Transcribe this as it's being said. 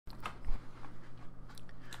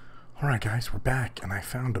Alright guys, we're back, and I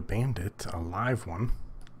found a bandit, a live one.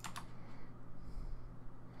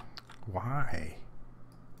 Why?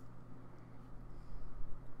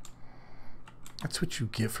 That's what you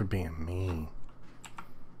get for being mean.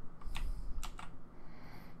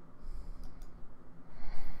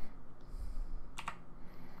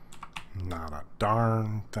 Not a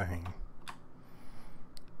darn thing.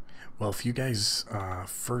 Well, if you guys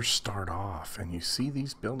first start off and you see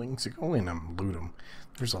these buildings, go in them, loot them.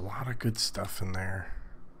 There's a lot of good stuff in there.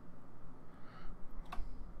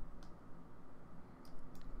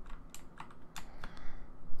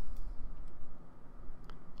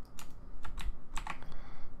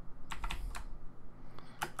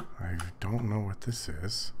 I don't know what this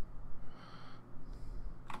is.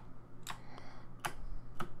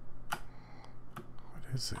 What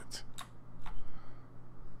is it?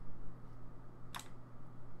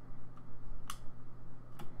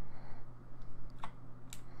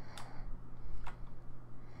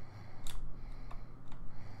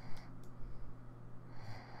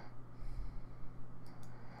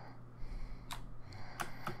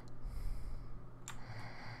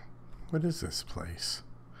 What is this place?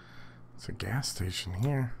 It's a gas station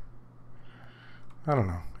here. I don't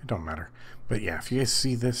know. It don't matter. But yeah, if you guys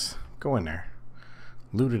see this, go in there.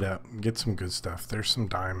 Loot it up. Get some good stuff. There's some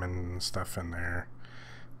diamond and stuff in there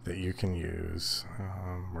that you can use.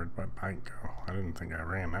 Where'd my bike go? I didn't think I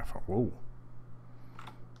ran that far. Whoa.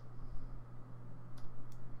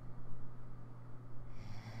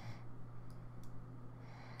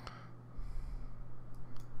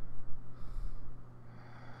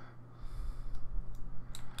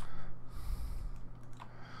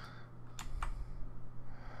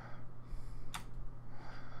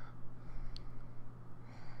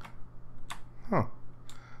 Huh.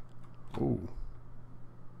 Ooh.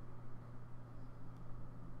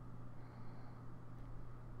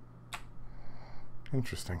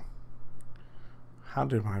 Interesting. How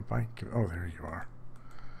did my bike go? Oh, there you are.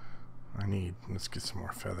 Let's get some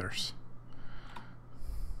more feathers.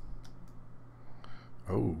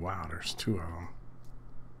 Oh, wow, there's two of them.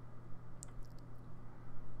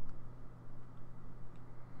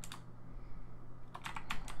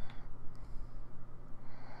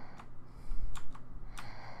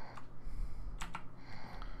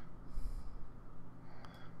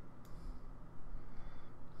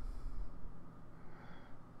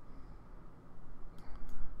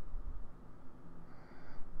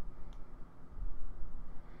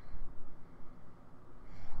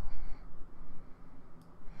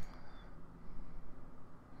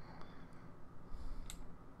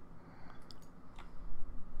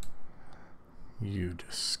 You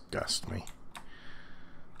disgust me.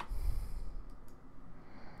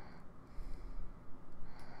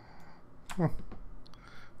 Oh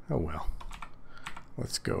well.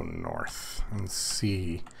 Let's go north and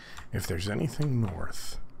see if there's anything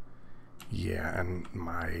north. Yeah, and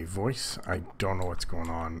my voice, I don't know what's going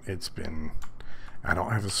on. I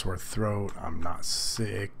don't have a sore throat. I'm not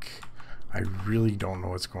sick. I really don't know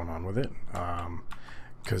what's going on with it.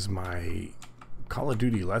 Because my Call of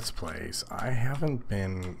Duty Let's Plays, I haven't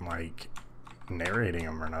been like narrating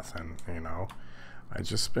them or nothing, you know. I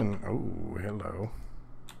just been, oh, hello.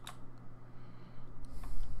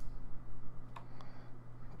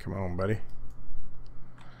 Come on, buddy.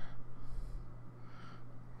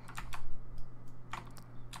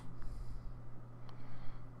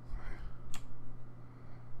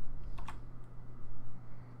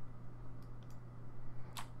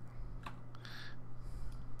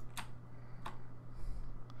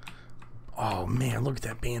 Oh man, look at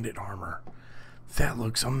that bandit armor. That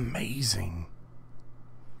looks amazing.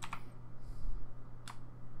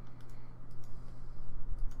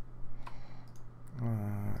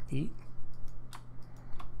 Eat.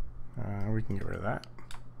 We can get rid of that.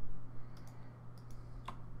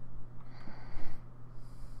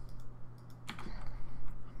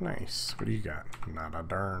 Nice. What do you got? Not a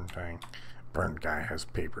darn thing. Burnt guy has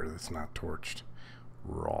paper that's not torched.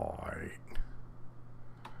 Right.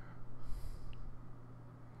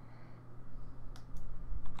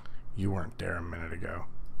 You weren't there a minute ago.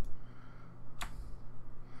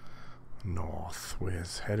 North.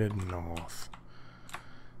 Wiz headed north.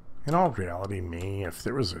 In all reality, if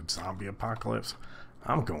there was a zombie apocalypse,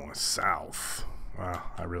 I'm going south. Well,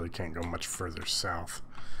 I really can't go much further south.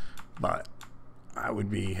 But I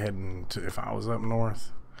would be heading to, if I was up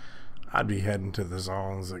north, I'd be heading to the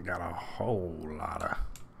zones that got a whole lot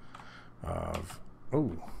of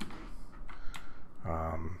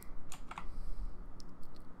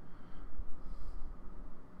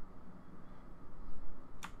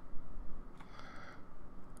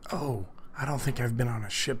Oh, I don't think I've been on a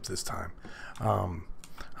ship this time.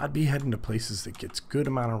 I'd be heading to places that gets good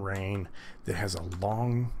amount of rain, that has a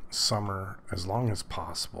long summer, as long as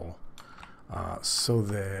possible, so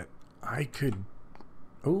that I could,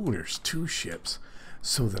 oh, there's 2 ships,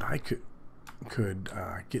 so that I could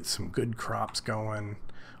get some good crops going,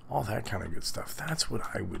 all that kind of good stuff. That's what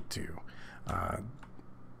I would do.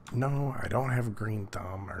 No, I don't have a green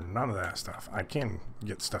thumb or none of that stuff. I can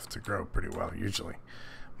get stuff to grow pretty well usually.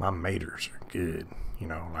 My maters are good, you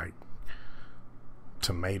know, like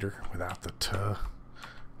tomato without the t.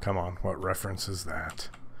 Come on, what reference is that?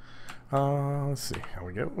 Let's see how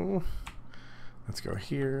we go. Let's go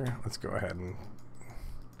here. Let's go ahead and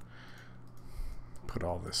put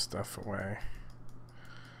all this stuff away.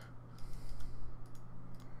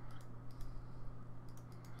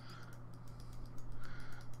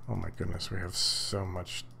 Oh my goodness, we have so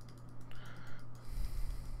much.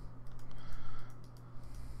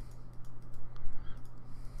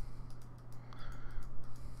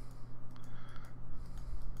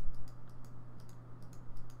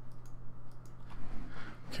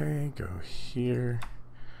 Okay, go here,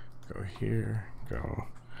 go here, go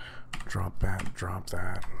drop that, drop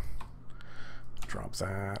that, drop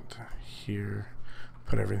that here,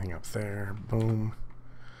 put everything up there, boom.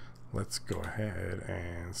 Let's go ahead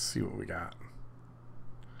and see what we got.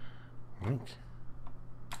 Link.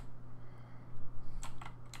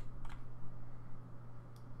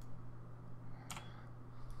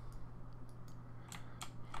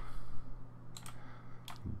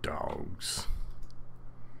 Dogs.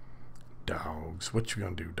 Dogs. What you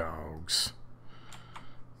gonna do, dogs?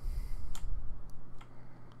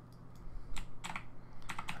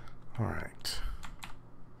 All right.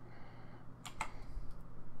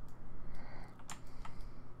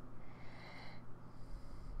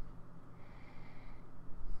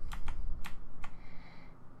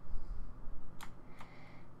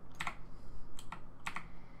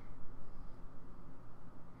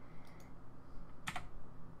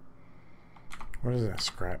 What is that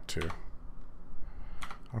scrap to?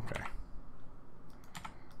 Okay.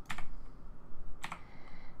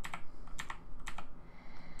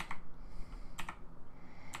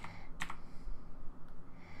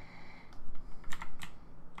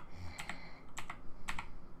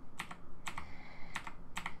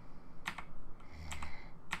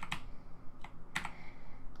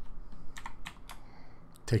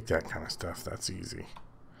 Take that kind of stuff, that's easy.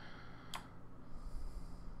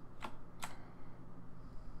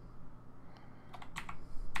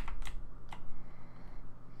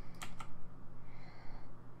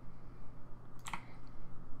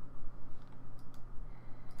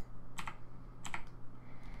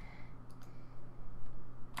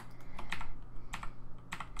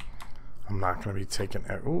 I'm not going to be taking...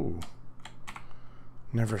 Ooh.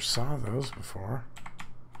 Never saw those before.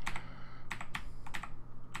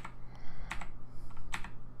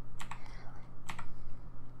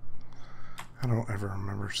 I don't ever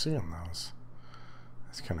remember seeing those.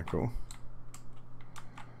 That's kind of cool.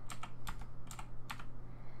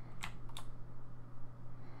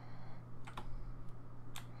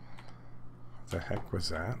 What the heck was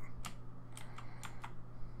that?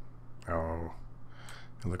 Oh.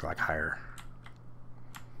 It looked like higher.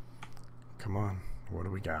 Come on, what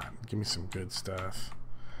do we got? Give me some good stuff.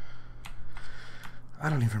 I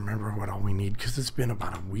don't even remember what all we need because it's been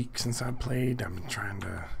about a week since I played. I've been trying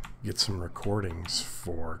to get some recordings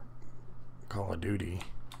for Call of Duty.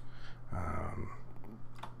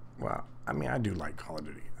 Well, I mean, I do like Call of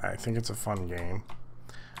Duty. I think it's a fun game.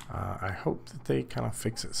 I hope that they kind of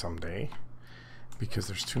fix it someday because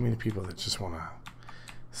there's too many people that just want to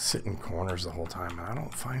sit in corners the whole time, and I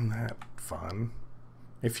don't find that fun.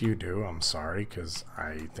 If you do, I'm sorry, because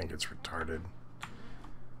I think it's retarded.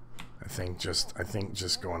 I think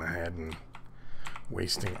just going ahead and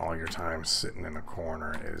wasting all your time sitting in a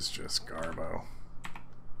corner is just garbo.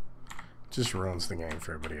 Just ruins the game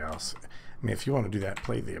for everybody else. I mean, if you want to do that,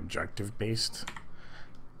 play the objective-based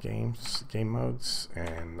game modes,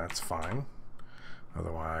 and that's fine.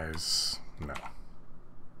 Otherwise, no.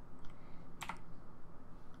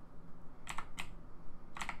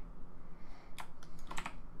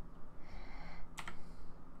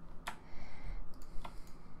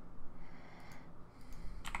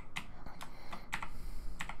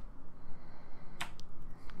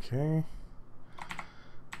 Okay.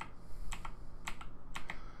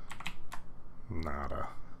 Nada.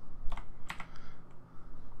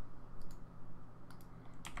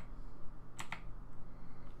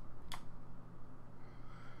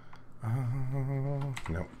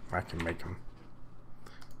 Nope, I can make them.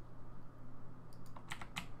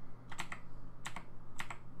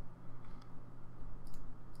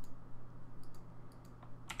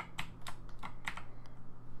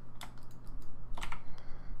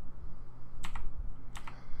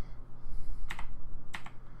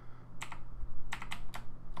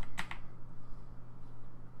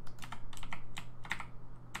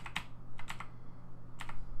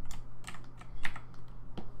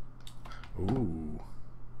 Ooh.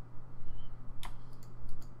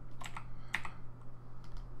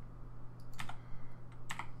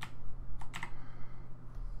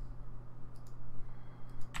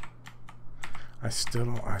 I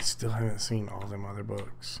still haven't seen all them other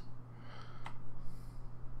books.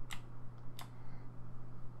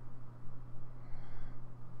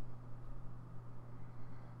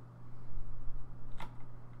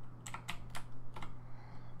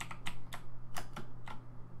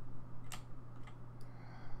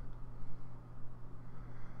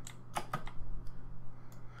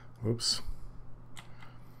 Whoops.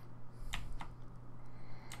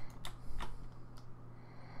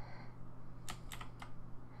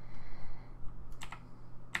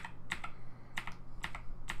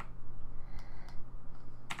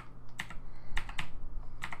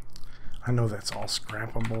 I know that's all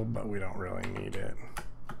scrappable, but we don't really need it.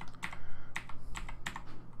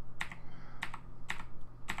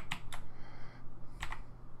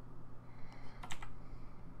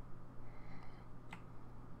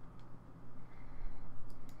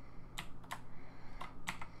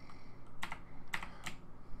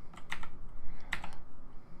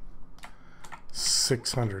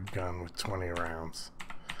 .600 gun with 20 rounds.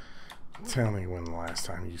 Tell me when the last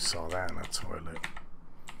time you saw that in a toilet.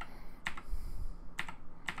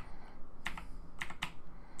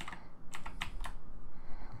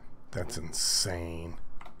 That's insane.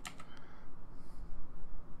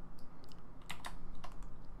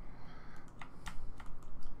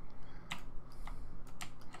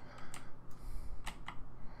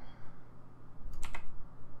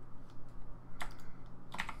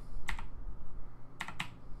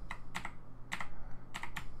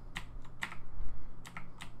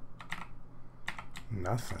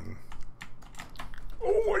 Nothing.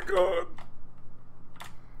 Oh my god.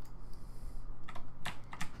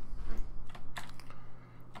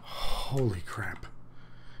 Holy crap.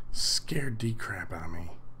 Scared the crap out of me.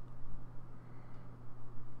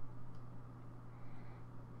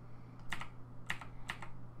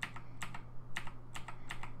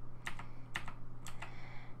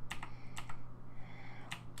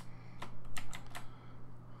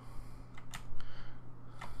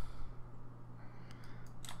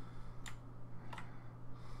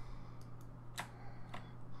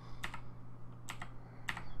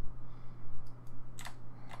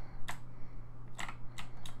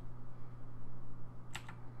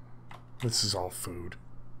 This is all food.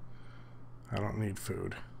 I don't need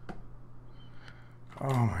food.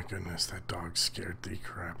 Oh my goodness, that dog scared the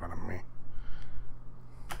crap out of me.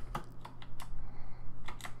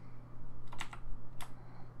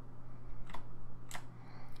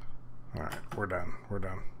 Alright, we're done. We're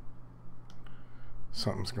done.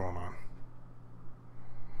 Something's going on.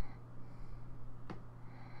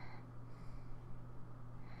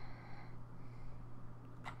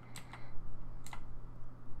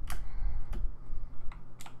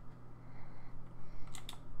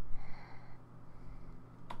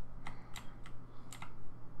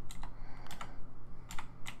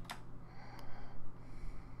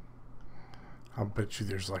 I'll bet you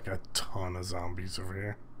there's like a ton of zombies over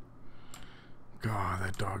here. God,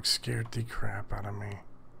 that dog scared the crap out of me.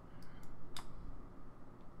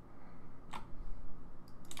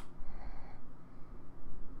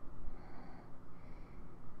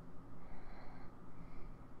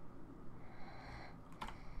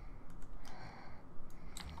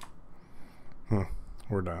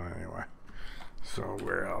 We're done anyway. So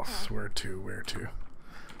where else? Where to? Where to?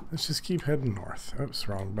 Let's just keep heading north. Oops,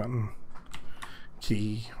 wrong button.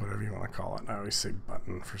 Key, whatever you want to call it. I always say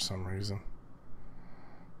button for some reason.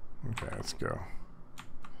 Okay, let's go.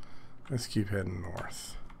 Let's keep heading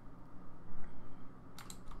north.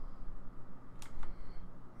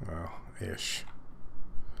 Well, ish.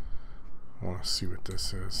 I want to see what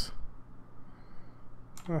this is.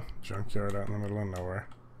 Oh, junkyard out in the middle of nowhere.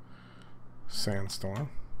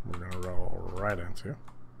 Sandstorm. We're going to roll right into.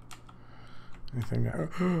 Anything now?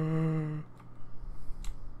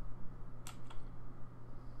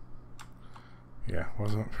 Yeah,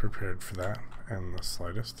 wasn't prepared for that in the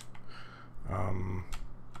slightest.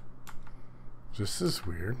 This is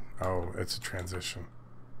weird. Oh, it's a transition.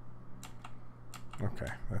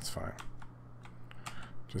 Okay, that's fine.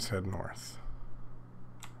 Just head north.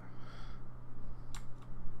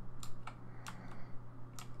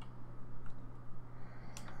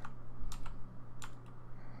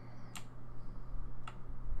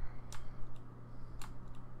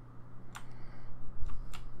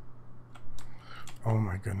 Oh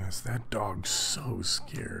my goodness, that dog's so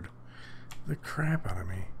scared the crap out of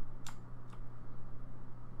me.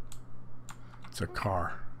 It's a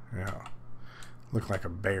car, yeah. Look like a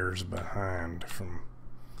bear's behind from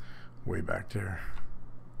way back there.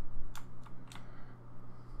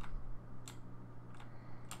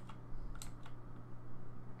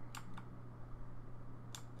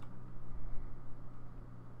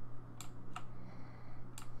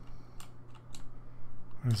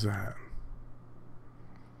 What is that?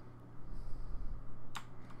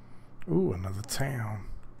 Ooh, another town.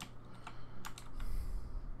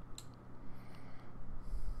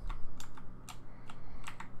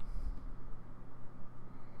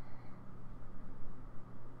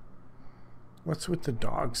 What's with the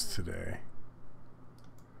dogs today?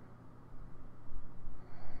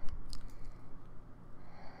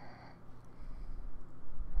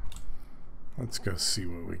 Let's go see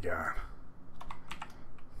what we got.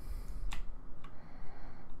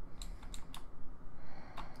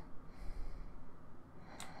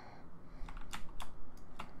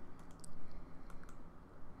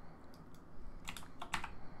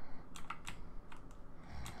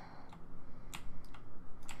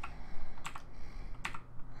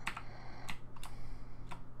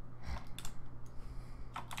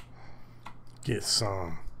 Get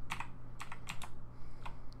some.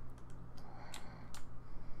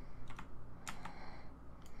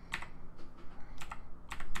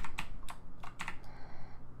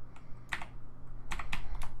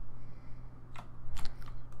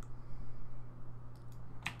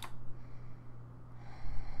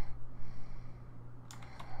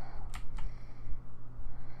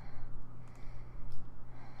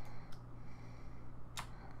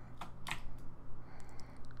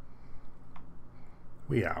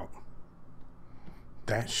 We out.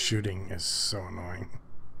 That shooting is so annoying.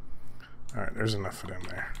 Alright, there's enough of them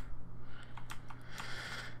there.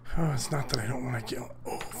 Oh, it's not that I don't want to kill.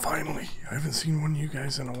 Oh, finally. I haven't seen one of you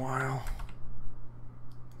guys in a while.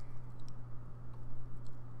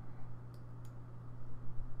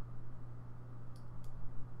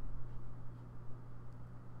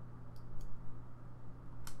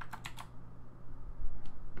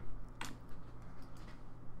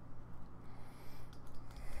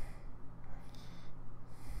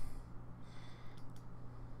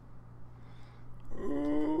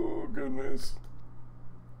 Goodness.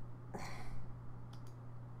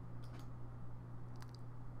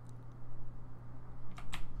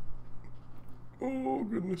 Oh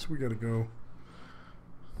goodness, we gotta go.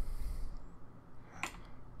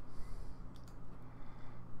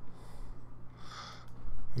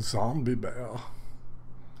 Zombie Bell.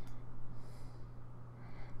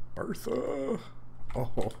 Bertha.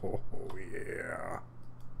 Oh yeah.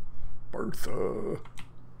 Bertha.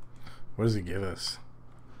 What does he give us?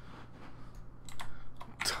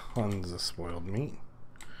 Tons of spoiled meat,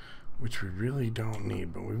 which we really don't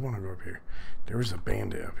need, but we want to go up here. There was a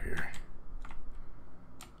bandit up here.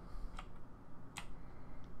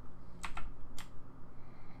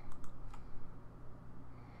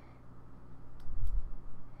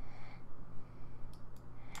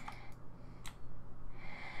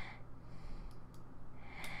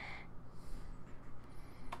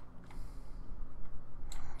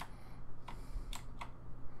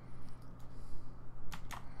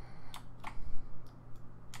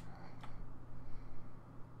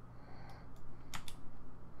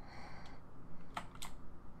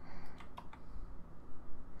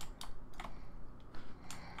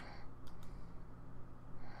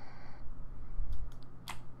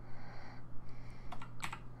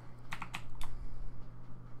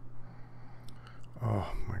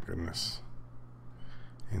 Oh my goodness.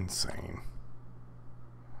 Insane.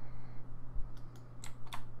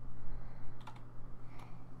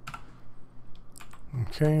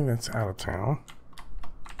 Okay, that's out of town.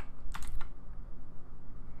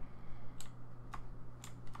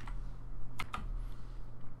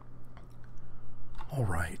 All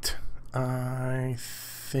right. I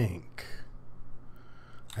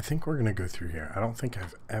think we're gonna go through here. I don't think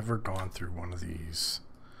I've ever gone through one of these.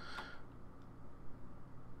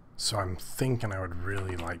 So I'm thinking I would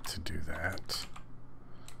really like to do that.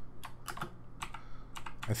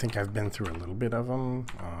 I think I've been through a little bit of them.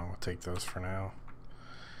 We'll take those for now.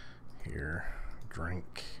 Here,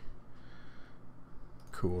 drink.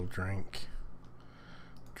 Cool drink.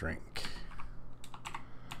 Drink.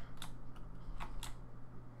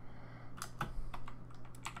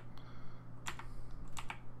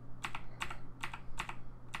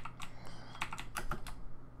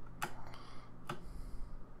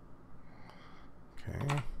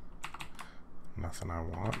 Okay. Nothing I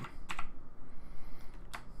want.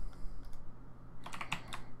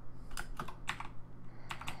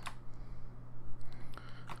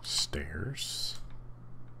 Stairs.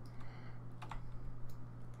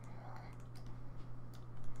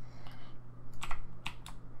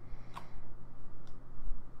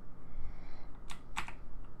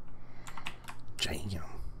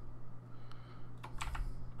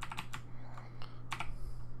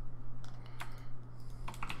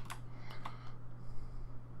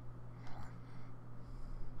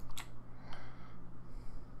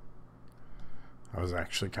 was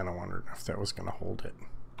actually kind of wondering if that was going to hold it.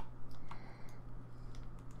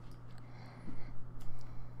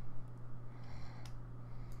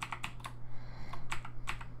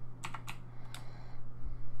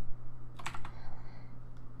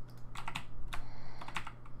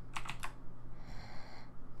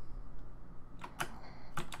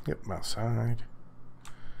 Yep, outside.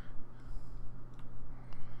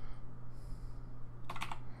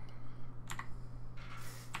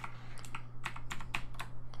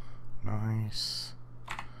 Nice.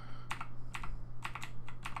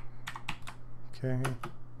 Okay.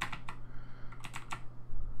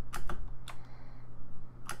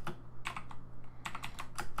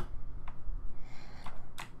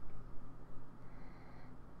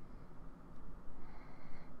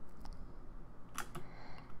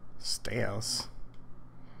 Stairs.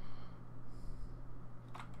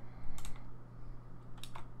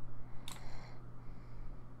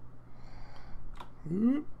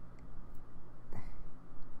 Ooh.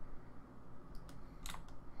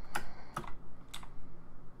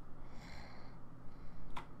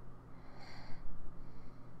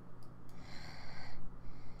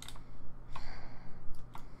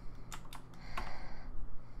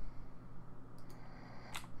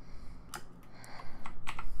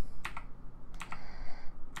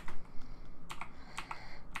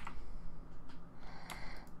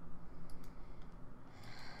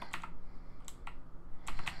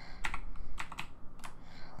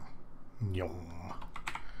 Yum.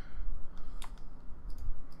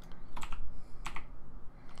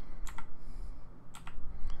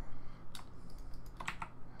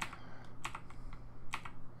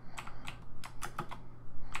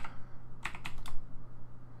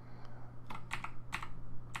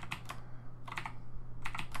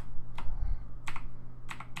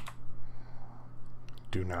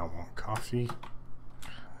 Do not want coffee.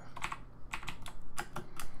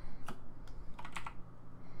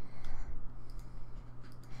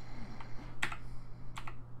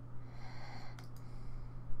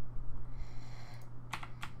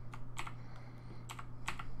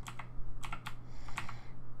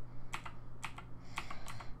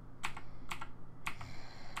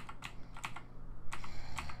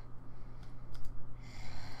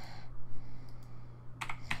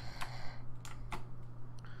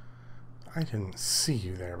 I didn't see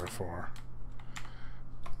you there before.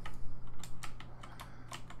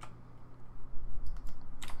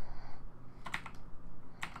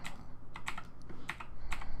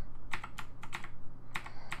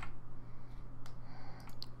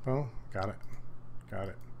 Oh, got it. Got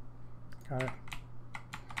it. Got it.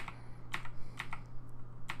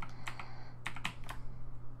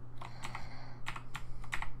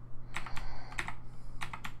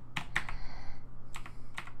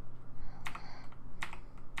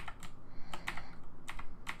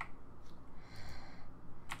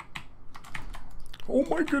 Oh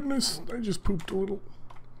my goodness, I just pooped a little.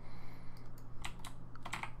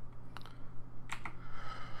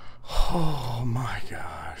 Oh my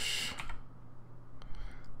gosh.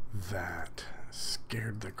 That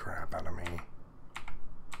scared the crap out of me.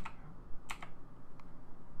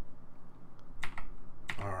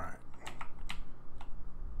 Alright.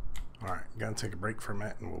 Alright, gotta take a break for a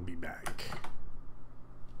minute and we'll be back.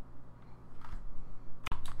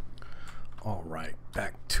 Alright,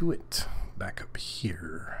 back to it. Back up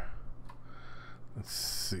here. Let's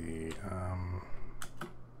see.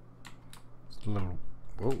 It's a little.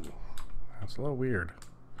 Whoa. That's a little weird.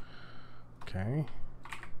 Okay.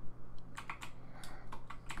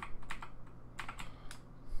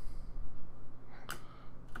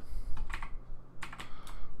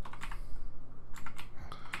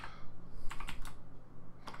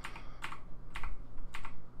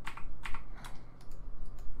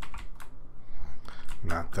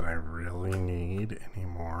 Not that I really need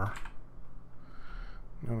anymore.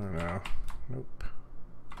 No, no, no. Nope.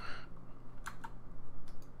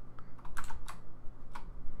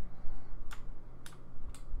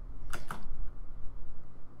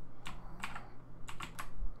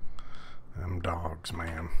 Them dogs,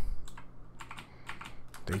 man.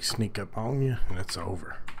 They sneak up on you and it's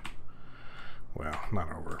over. Well,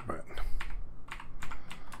 not over, but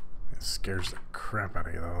it scares the crap out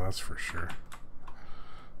of you though, that's for sure.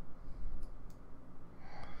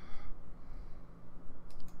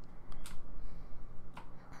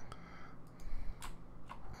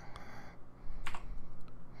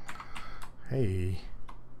 Hey.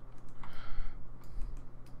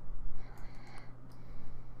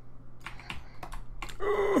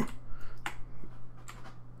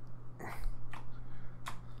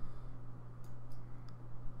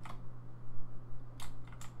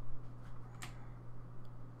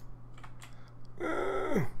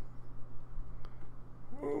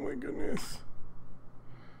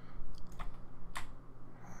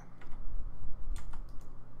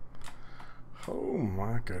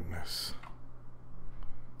 goodness.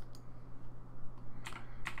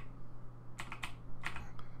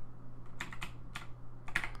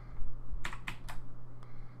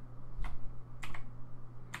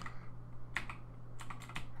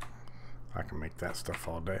 I can make that stuff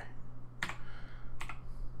all day.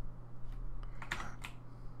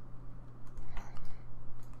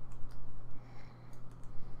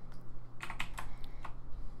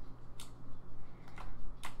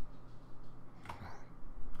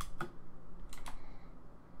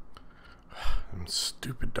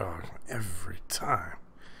 Stupid dog every time.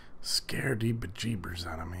 Scared the bejeebers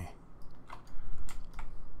out of me.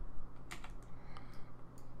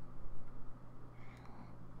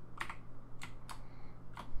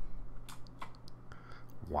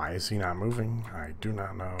 Why is he not moving? I do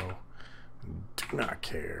not know. Do not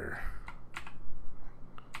care.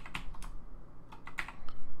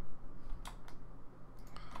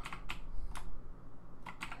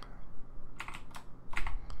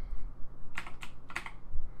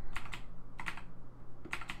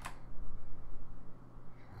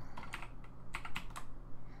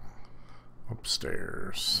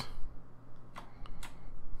 Upstairs.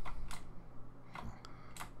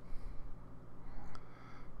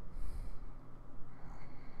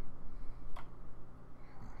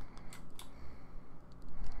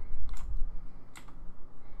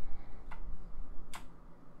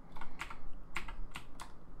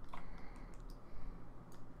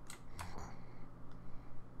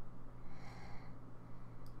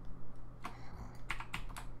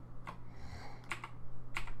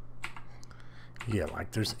 Yeah,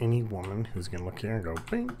 like there's any woman who's gonna look here and go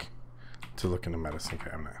bink to look in the medicine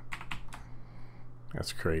cabinet.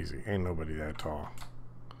 That's crazy. Ain't nobody that tall.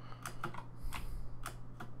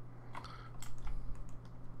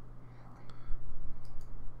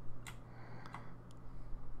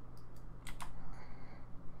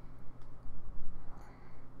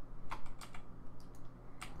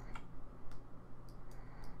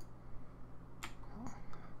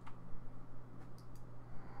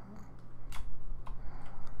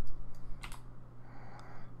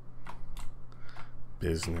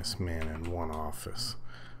 Businessman in one office.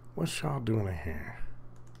 What y'all doing in here?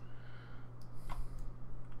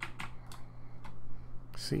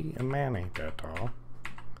 See, a man ain't that tall.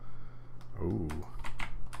 Ooh.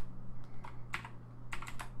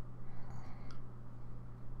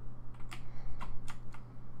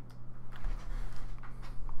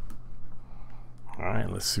 Alright,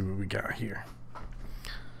 let's see what we got here.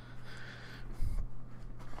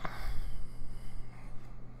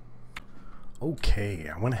 Okay,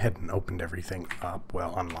 I went ahead and opened everything up.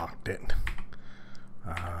 Well, unlocked it.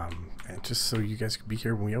 And just so you guys could be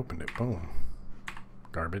here when we opened it. Boom.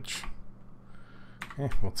 Garbage.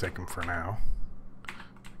 We'll take them for now.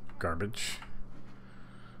 Garbage.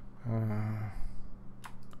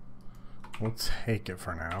 We'll take it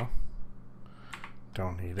for now.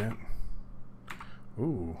 Don't need it.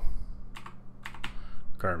 Ooh.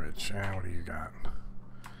 Garbage. What do you got?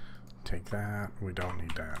 Take that. We don't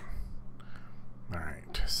need that.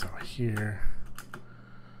 Alright, so here,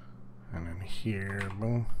 and then here,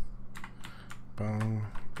 boom, boom,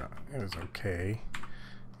 it was okay,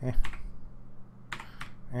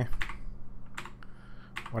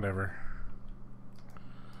 whatever.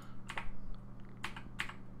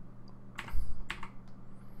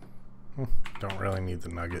 Don't really need the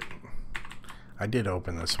nugget. I did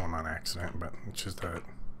open this one on accident, but it's just that.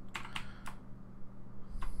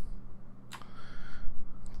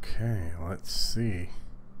 Okay, let's see.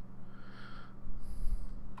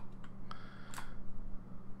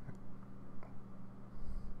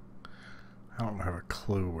 I don't have a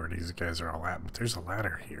clue where these guys are all at, but there's a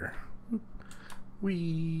ladder here. Whee!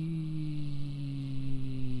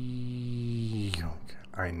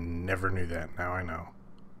 I never knew that. Now I know.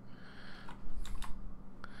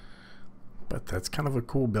 But that's kind of a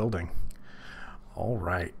cool building.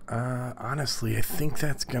 Alright, honestly, I think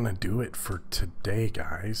that's gonna do it for today,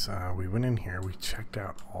 guys. We went in here, we checked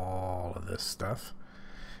out all of this stuff.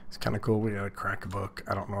 It's kind of cool. We got a crack book.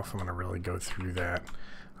 I don't know if I'm gonna really go through that.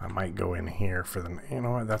 I might go in here for the, you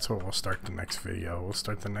know what, that's what we'll start the next video. We'll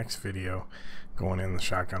start the next video going in the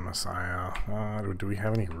Shotgun Messiah. Do we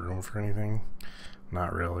have any room for anything?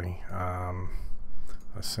 Not really.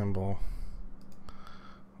 Assemble.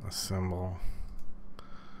 Assemble.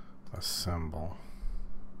 Assemble.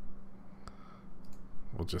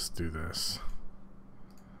 We'll just do this.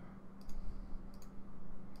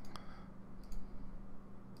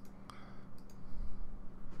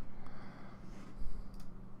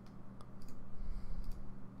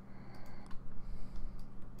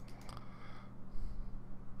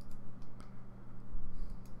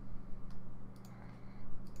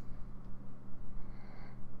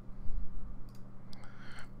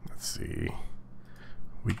 Let's see.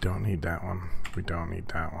 We don't need that one. We don't need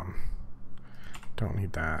that one. Don't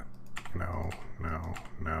need that. No, no,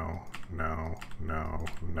 no, no, no,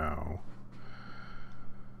 no.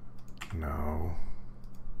 No.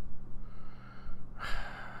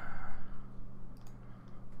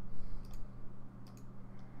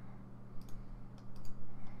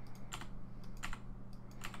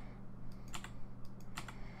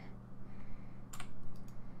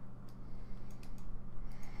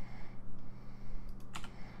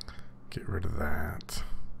 Get rid of that.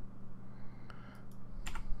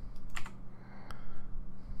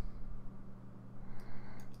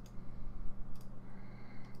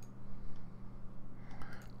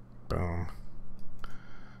 Boom.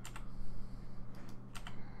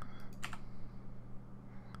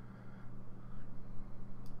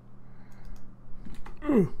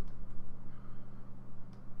 Ooh.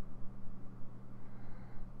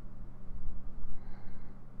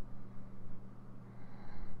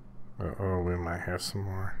 Uh-oh, we might have some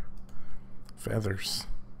more feathers.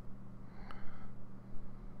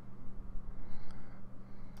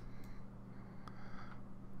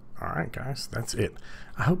 Alright guys, that's it.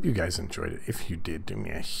 I hope you guys enjoyed it. If you did, do me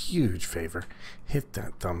a huge favor. Hit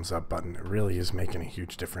that thumbs up button. It really is making a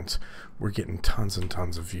huge difference. We're getting tons and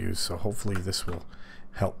tons of views, so hopefully this will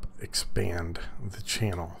help expand the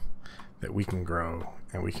channel, that we can grow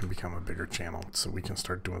and we can become a bigger channel, so we can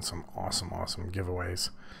start doing some awesome giveaways.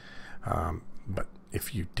 But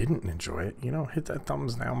if you didn't enjoy it, you know, hit that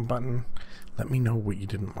thumbs down button. Let me know what you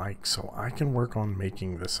didn't like so I can work on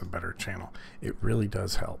making this a better channel. It really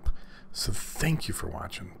does help. So thank you for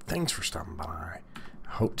watching. Thanks for stopping by. I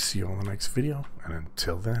hope to see you on the next video. And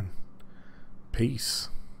until then, peace.